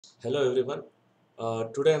Hello everyone.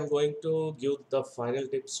 Today I'm going to give the final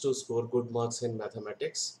tips to score good marks in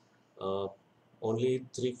mathematics. Uh, Only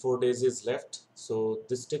 3-4 days is left, so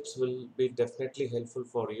these tips will be definitely helpful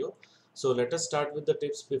for you. So let us start with the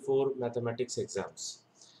tips before mathematics exams.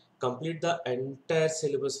 Complete the entire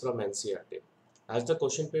syllabus from NCRT. As the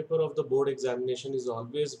question paper of the board examination is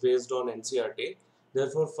always based on NCRT,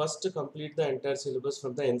 therefore first complete the entire syllabus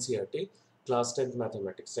from the NCRT class 10th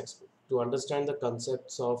mathematics textbook to understand the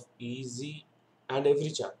concepts of easy and every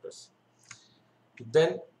chapters.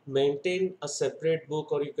 Then maintain a separate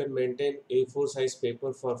book, or you can maintain A4 size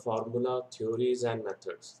paper for formula, theories and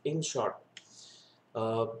methods. In short,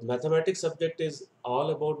 mathematics subject is all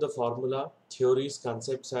about the formula, theories,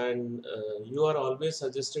 concepts, and you are always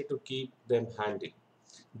suggested to keep them handy.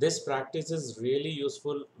 This practice is really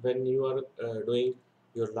useful when you are doing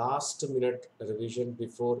your last minute revision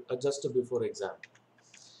before just before exam.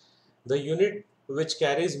 The unit which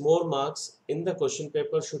carries more marks in the question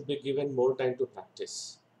paper should be given more time to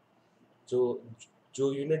practice. जो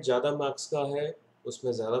जो unit ज़्यादा marks का है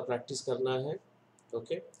उसमें ज़्यादा practice करना है.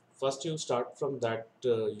 Okay, first you start from that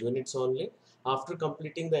units only. After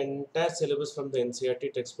completing the entire syllabus from the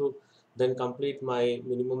NCERT textbook, then complete my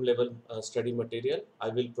minimum level study material. I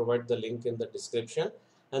will provide the link in the description,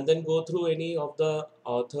 and then go through any of the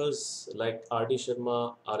authors like R.D.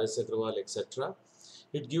 Sharma, R.S. Agrawal, etc.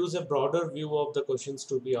 It gives a broader view of the questions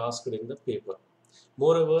to be asked in the paper.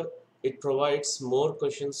 Moreover, it provides more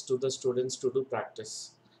questions to the students to do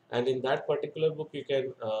practice. And in that particular book,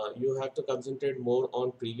 you have to concentrate more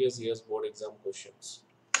on previous year's board exam questions.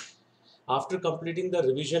 After completing the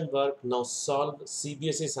revision work, now solve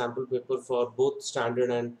CBSE sample paper for both standard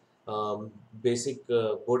and basic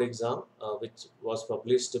board exam, which was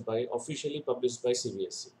officially published by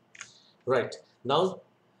CBSE. Right. Now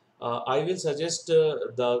I will suggest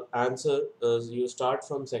the answer. You start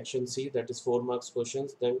from section C, that is 4 marks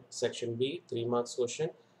questions, then section B 3 marks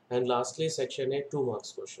question, and lastly section A 2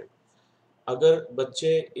 marks question. अगर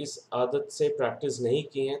बच्चे इस आदत से practice नहीं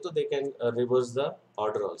किए हैं तो they can reverse the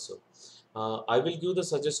order also. I will give the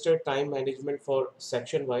suggested time management for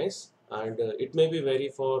section wise, and it may be vary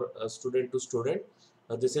for student to student.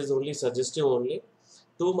 This is only suggestive only.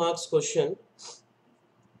 2 marks question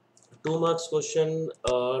 2 marks question,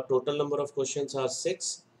 total number of questions are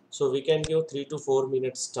 6, so we can give 3 to 4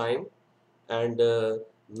 minutes time, and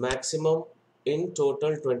maximum in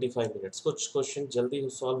total 25 minutes. कुछ question जल्दी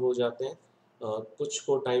solve हो जाते हैं, कुछ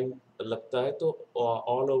को time लगता है, तो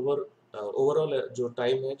ऑल ओवर ओवरऑल जो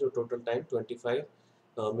टाइम है, जो टोटल टाइम 25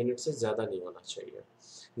 मिनट से ज़्यादा नहीं होना चाहिए.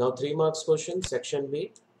 Now 3 marks question section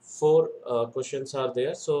B, 4 questions are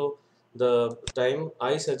there, so the time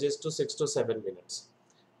I suggest to 6 to 7 minutes,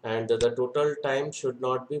 and the total time should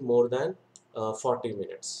not be more than 40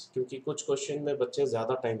 minutes, क्योंकि कुछ क्वेश्चन में बच्चे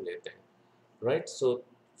ज़्यादा टाइम लेते हैं, right? So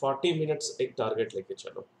 40 minutes एक target लेके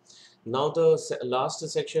चलो. Now the last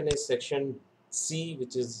section is section C,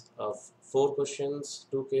 which is 4 questions,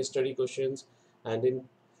 2 case study questions, and in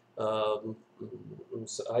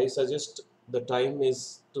I suggest the time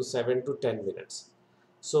is to 7 to 10 minutes,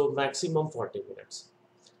 so maximum 40 minutes.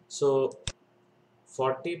 So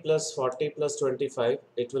 40 plus 25,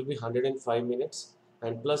 it will be 105 minutes,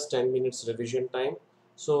 and plus 10 minutes revision time.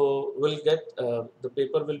 So we'll get the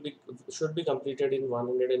paper should be completed in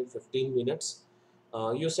 115 minutes.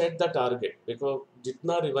 You set the target, because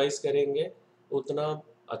जितना revise करेंगे उतना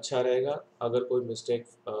अच्छा रहेगा, अगर कोई mistake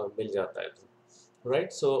मिल जाता है तो.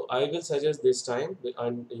 Right, so I will suggest this time,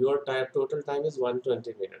 and your total time is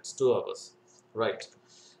 120 minutes, 2 hours. Right.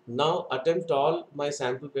 Now attempt all my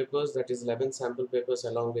sample papers, that is 11 sample papers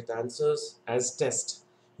along with answers as test,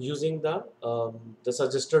 using the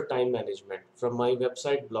suggested time management from my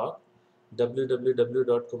website blog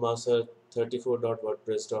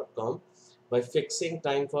www.kumarsir34.wordpress.com, by fixing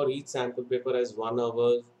time for each sample paper as 1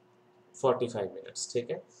 hour 45 minutes. ठीक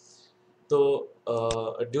है. So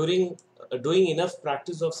doing enough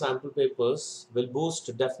practice of sample papers will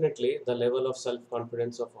boost definitely the level of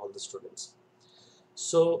self-confidence of all the students.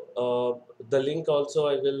 So the link also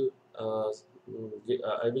I will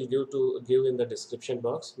give in the description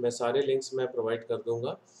box. मैं सारे links मैं provide कर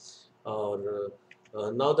दूँगा. और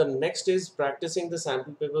now the next is practicing the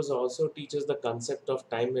sample papers also teaches the concept of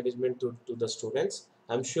time management to the students.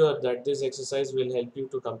 I'm sure that this exercise will help you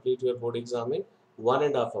to complete your board exam in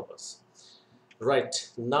 1.5 hours. Right,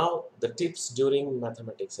 now the tips during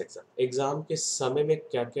mathematics exam. Exam के समय में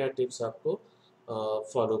क्या-क्या tips आपको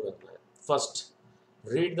follow करना है. First,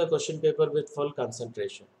 read the question paper with full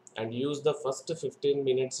concentration and use the first 15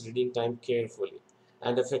 minutes reading time carefully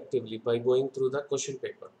and effectively by going through the question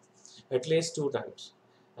paper at least 2 times,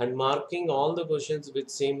 and marking all the questions which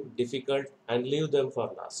seem difficult and leave them for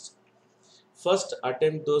last. First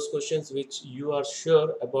attempt those questions which you are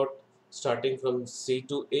sure about, starting from C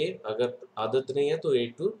to A. अगर आदत नहीं है तो A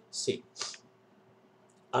to C.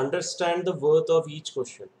 Understand the worth of each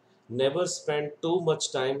question. Never spend too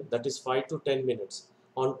much time, that is 5 to 10 minutes,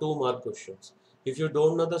 on 2 mark questions. If you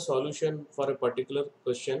don't know the solution for a particular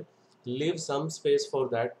question, leave some space for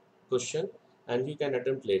that question and you can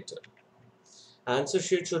attempt later. Answer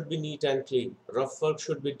sheet should be neat and clean. Rough work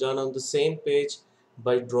should be done on the same page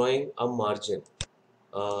by drawing a margin.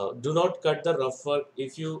 Do not cut the rough work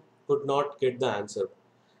if you could not get the answer.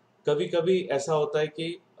 कभी कभी ऐसा होता है कि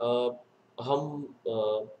हम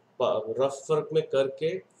rough work में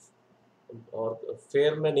करके और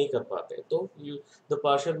फेयर में नहीं कर पाते, तो you the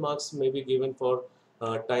partial marks may be given for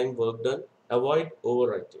time work done. Avoid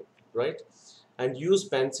overwriting, right? And use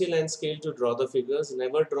pencil and scale to draw the figures.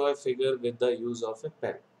 Never draw a figure with the use of a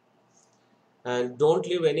pen. And don't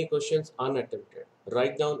leave any questions unattempted.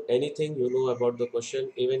 Write down anything you know about the question,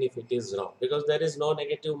 even if it is wrong, because there is no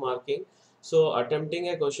negative marking. So attempting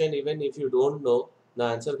a question, even if you don't know the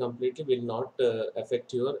answer completely, will not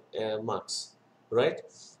affect your marks, right?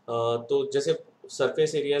 तो जैसे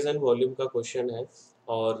surface areas and volume का question है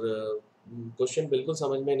और question बिल्कुल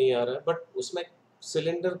समझ में नहीं आ रहा है, बट उसमें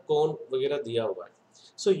सिलेंडर कोन वगैरह दिया हुआ है,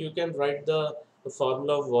 so you can write the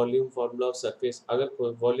formula of volume, formula of surface.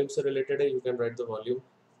 अगर volume से related है, you can write the volume,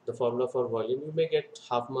 the formula for volume. You may get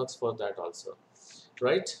half marks for that also,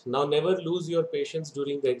 right? Now never lose your patience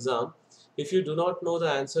during the exam. If you do not know the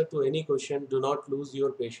answer to any question, do not lose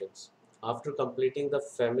your patience. After completing the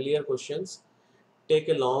familiar questions, take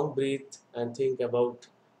a long breath and think about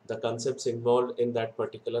the concepts involved in that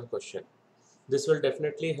particular question. This will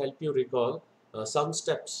definitely help you recall some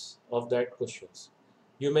steps of that questions.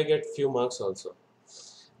 You may get few marks also.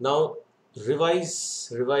 Now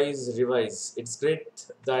revise, revise, revise. It's great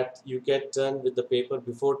that you get done with the paper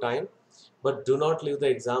before time, but do not leave the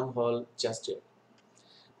exam hall just yet.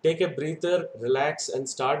 Take a breather, relax and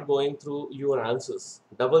start going through your answers.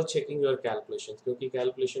 Double checking your calculations, क्योंकि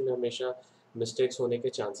calculation में हमेशा mistakes होने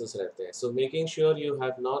के chances रहते हैं. So making sure you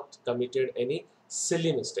have not committed any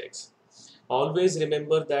silly mistakes. Always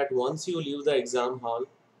remember that once you leave the exam hall,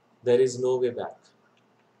 there is no way back.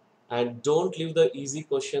 And don't leave the easy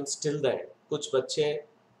questions till the end. कुछ बच्चे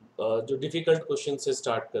जो difficult questions से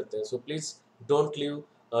start करते हैं. So please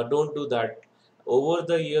don't do that. Over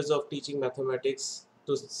the years of teaching mathematics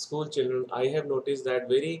to school children, I have noticed that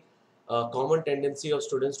very common tendency of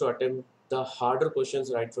students to attempt the harder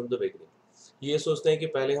questions right from the beginning. ये सोचते हैं कि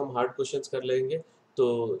पहले हम hard questions कर लेंगे तो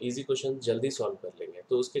easy question जल्दी solve कर लेंगे,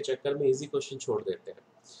 तो उसके चक्कर में easy question छोड़ देते हैं.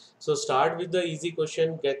 So start with the easy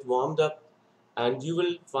question, get warmed up, and you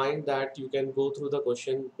will find that you can go through the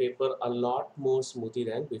question paper a lot more smoothly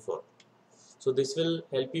than before. So this will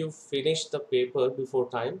help you finish the paper before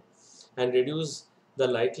time and reduce the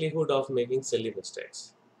likelihood of making silly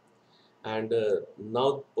mistakes. And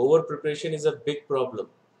now over preparation is a big problem.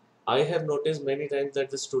 I have noticed many times that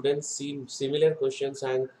the students see similar questions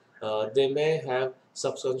and they may have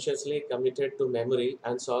subconsciously committed to memory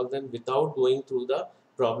and solve them without going through the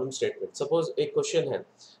problem statement. Suppose एक question है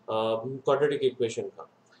quadratic equation का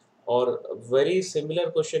और very similar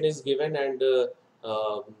question is given and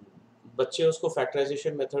बच्चे उसको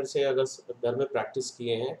factorisation method से अगर घर में प्रैक्टिस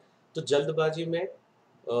किए हैं तो जल्दबाजी में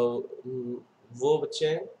वो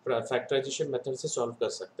बच्चे फैक्टराइजेशन मेथड से सॉल्व कर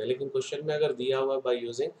सकते हैं, लेकिन क्वेश्चन में अगर दिया हुआ by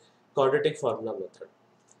using quadratic formula method,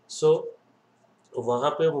 सो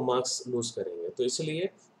वहाँ पे वो मार्क्स लूज करेंगे. तो इसलिए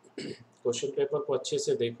क्वेश्चन पेपर को अच्छे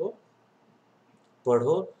से देखो,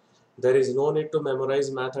 पढ़ो. There is no need to memorize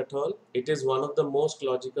math at all. It is one of the most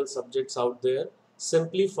logical subjects out there.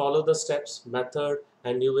 Simply follow the steps, method,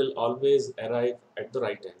 and you will always arrive at the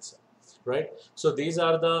right answer. Right? So these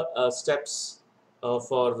are the steps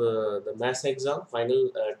for the maths exam.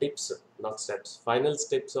 Final tips, not steps. Final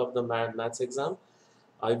steps of the maths exam.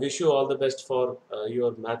 I wish you all the best for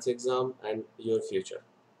your maths exam and your future.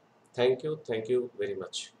 Thank you very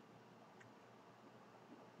much.